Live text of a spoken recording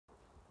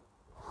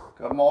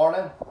Good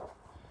morning.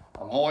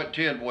 I'm Hoyt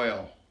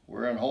Tidwell.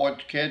 We're in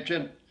Hoyt's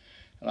kitchen,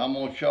 and I'm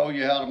going to show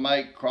you how to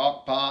make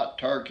crock pot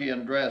turkey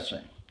and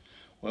dressing.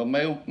 We'll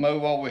move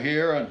over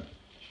here and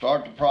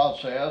start the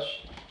process.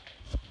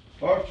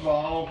 First of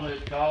all,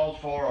 it calls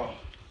for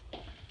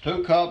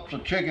 2 cups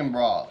of chicken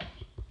broth.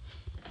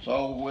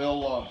 So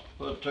we'll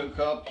put 2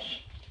 cups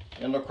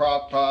in the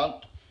crock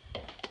pot.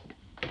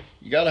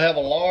 You got to have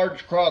a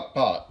large crock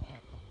pot.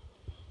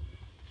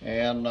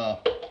 And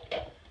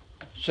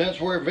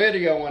since we're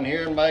videoing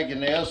here and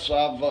making this,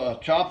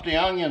 I've chopped the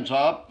onions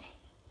up,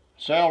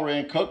 celery,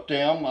 and cooked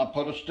them. I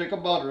put a stick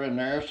of butter in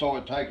there, so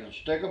it takes a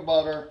stick of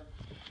butter,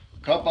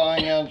 a cup of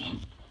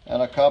onions,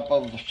 and a cup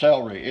of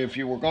celery. If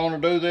you were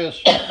going to do this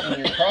in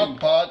your crock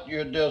pot,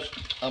 you'd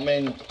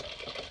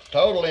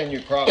totally in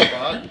your crock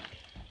pot,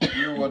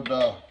 you would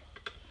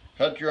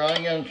cut your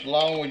onions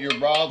along with your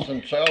broth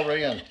and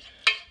celery and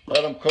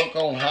let them cook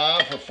on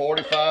high for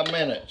 45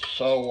 minutes.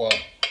 So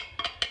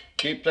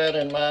keep that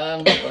in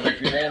mind, but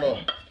if you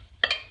want to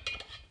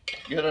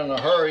get in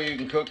a hurry, you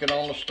can cook it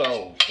on the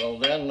stove. So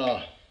then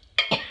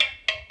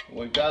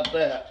we've got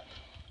that.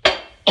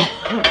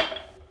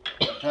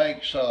 It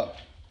takes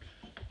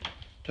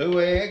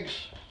 2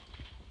 eggs.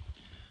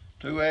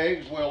 2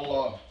 eggs,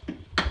 we'll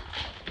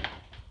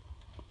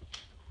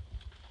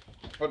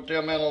put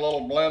them in a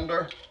little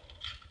blender.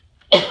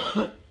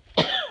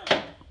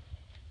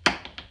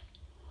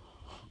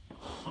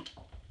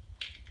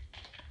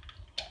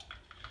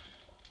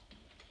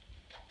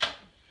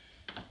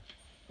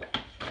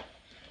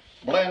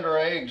 Blend our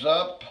eggs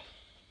up.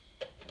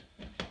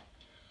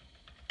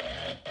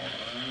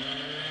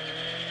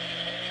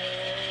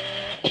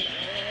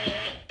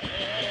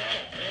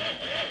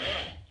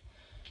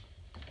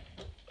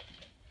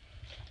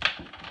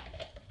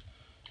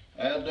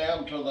 Add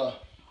them to the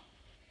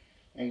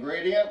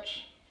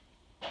ingredients.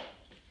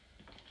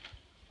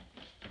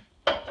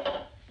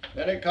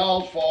 Then it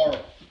calls for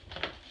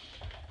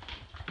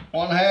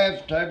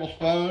 1/2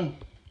 tablespoon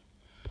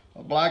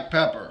of black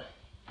pepper.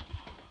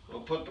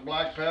 We'll put the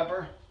black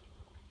pepper.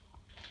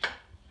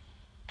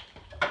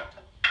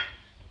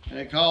 And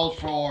it calls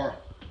for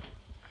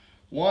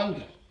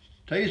 1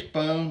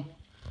 teaspoon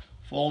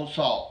full of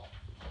salt.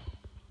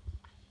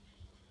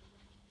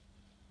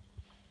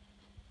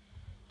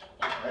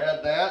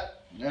 Add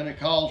that. Then it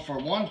calls for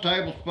 1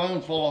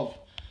 tablespoonful of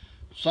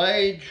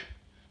sage,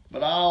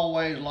 but I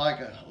always like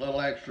a little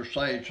extra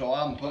sage, so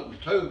I'm putting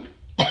 2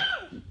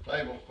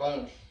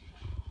 tablespoons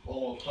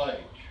full of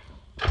sage.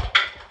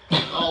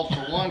 Calls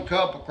for 1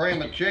 cup of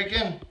cream of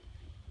chicken,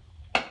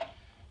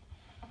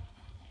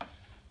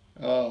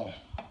 and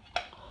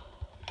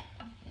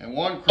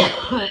 1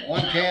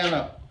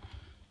 can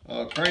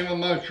of cream of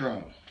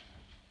mushroom.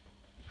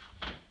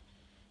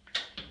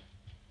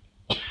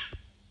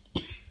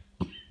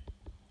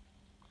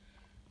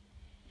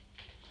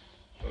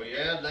 So you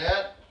add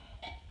that.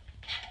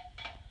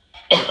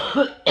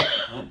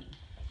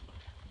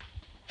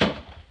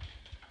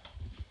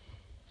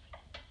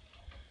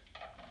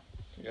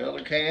 The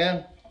other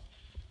can.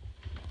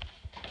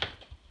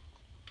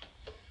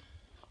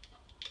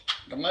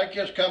 To make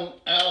this come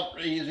out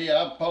easy,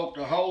 I poked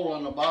a hole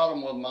in the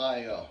bottom with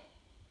my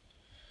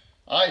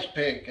ice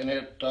pick, and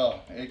it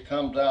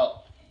comes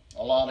out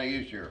a lot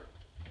easier.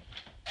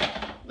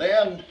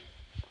 Then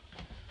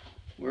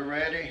we're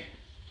ready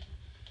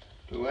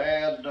to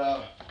add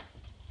the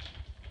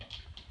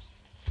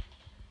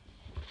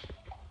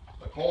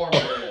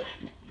cornbread.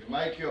 You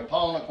make your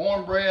pound of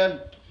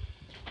cornbread.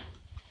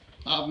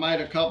 I've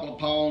made a couple of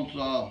pounds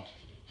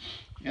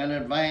in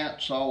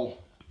advance, so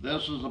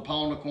this is a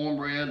pound of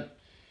cornbread.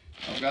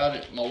 I've got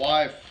it. My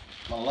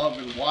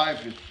lovely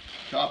wife, has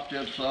chopped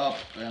this up,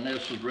 and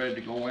this is ready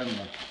to go in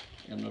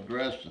the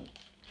dressing.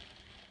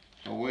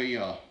 So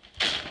we're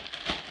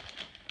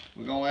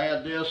gonna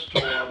add this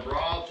to our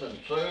broth and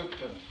soup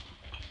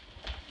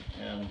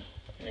and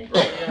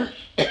ingredients.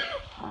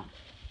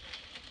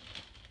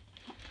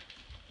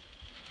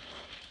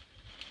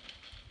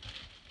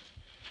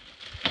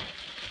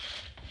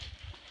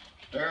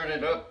 Stirring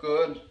it up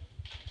good,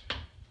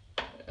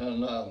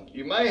 and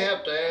you may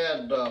have to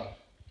add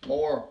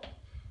more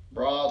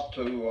broth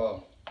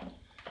to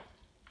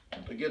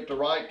get the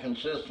right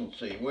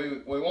consistency.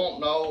 We won't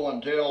know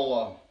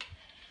until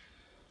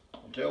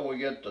we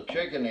get the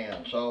chicken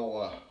in.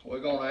 So we're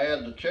going to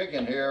add the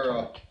chicken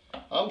here.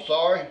 I'm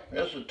sorry,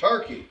 this is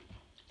turkey.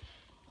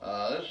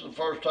 This is the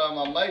first time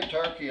I made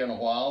turkey in a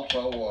while,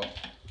 so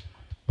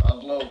I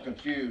was a little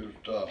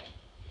confused.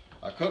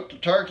 I cooked the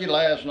turkey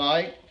last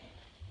night.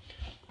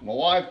 My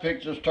wife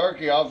picked this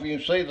turkey off. You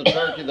can see the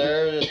turkey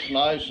there. It's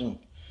nice and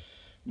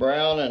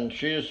brown, and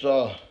she's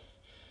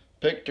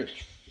picked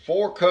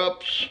 4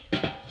 cups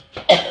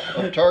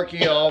of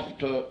turkey off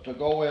to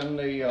go in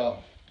the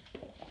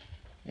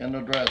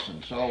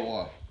dressing.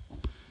 So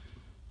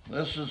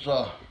this is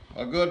a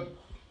good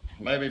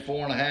maybe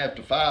 4.5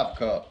 to 5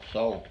 cups.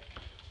 So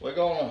we're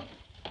gonna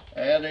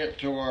add it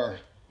to our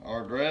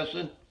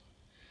dressing,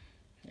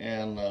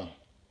 and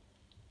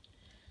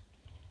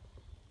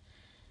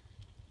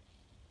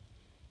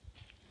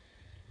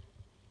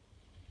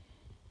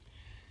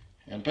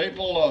And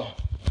people,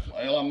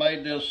 well, I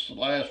made this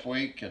last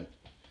week, and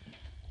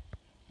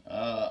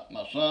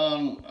my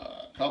son,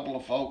 a couple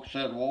of folks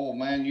said, "Whoa,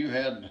 man, you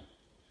had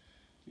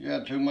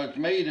too much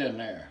meat in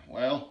there."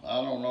 Well,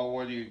 I don't know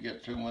whether you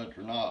get too much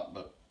or not,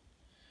 but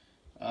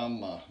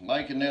I'm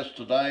making this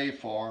today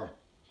for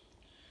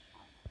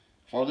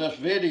this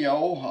video.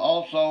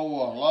 Also,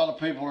 a lot of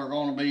people are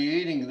going to be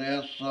eating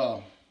this.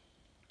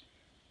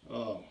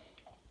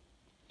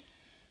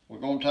 We're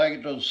going to take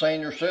it to the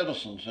senior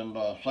citizens in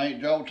St.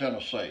 Joe,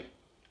 Tennessee.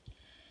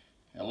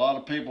 A lot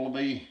of people will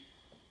be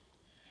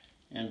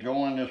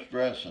enjoying this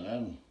dressing.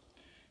 And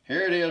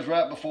here it is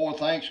right before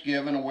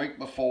Thanksgiving, a week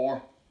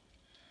before,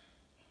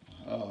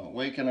 a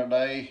week and a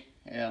day.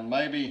 And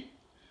maybe,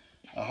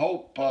 I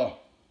hope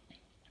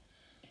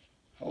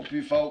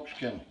you folks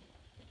can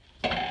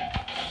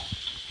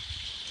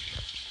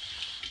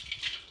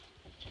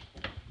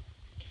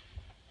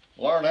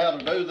learn how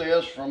to do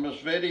this from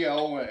this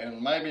video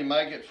and maybe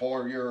make it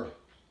for your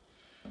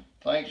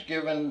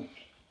Thanksgiving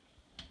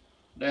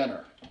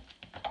dinner.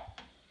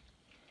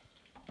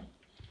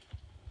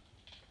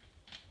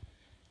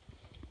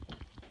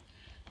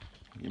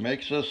 You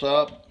mix this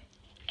up,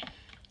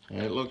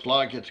 and it looks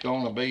like it's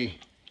going to be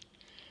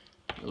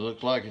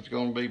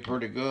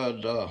pretty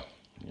good.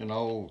 You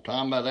know,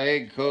 time that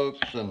egg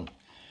cooks, and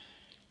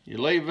you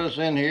leave this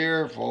in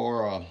here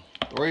for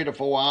 3 to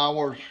 4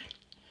 hours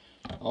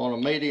on a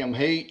medium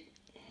heat,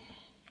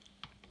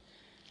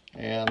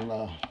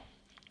 and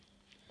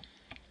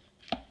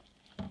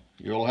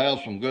you'll have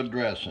some good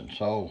dressing.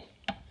 So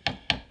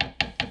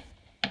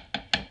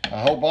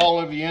I hope all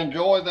of you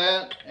enjoy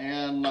that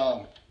and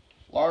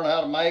learn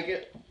how to make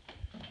it,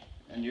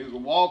 and you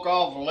can walk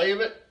off and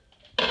leave it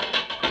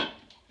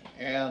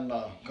and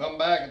come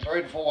back in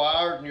 3 to 4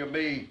 hours and you'll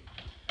be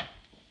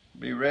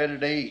ready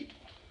to eat.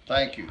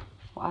 Thank you.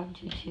 Why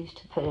did you choose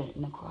to put it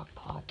in the crock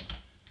pot?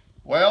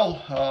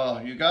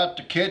 Well, you got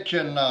the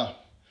kitchen,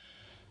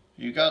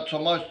 you got so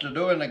much to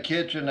do in the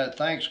kitchen at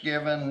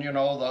Thanksgiving. You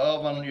know, the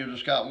oven, you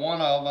just got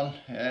one oven,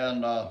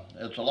 and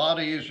it's a lot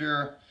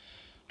easier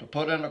to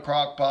put in the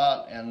crock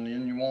pot, and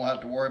then you won't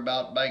have to worry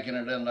about baking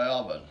it in the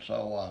oven.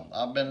 So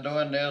I've been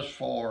doing this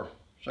for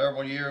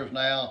several years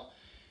now,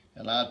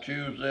 and I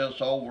choose this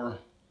over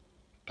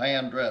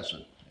pan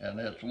dressing, and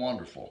it's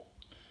wonderful.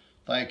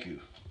 Thank you.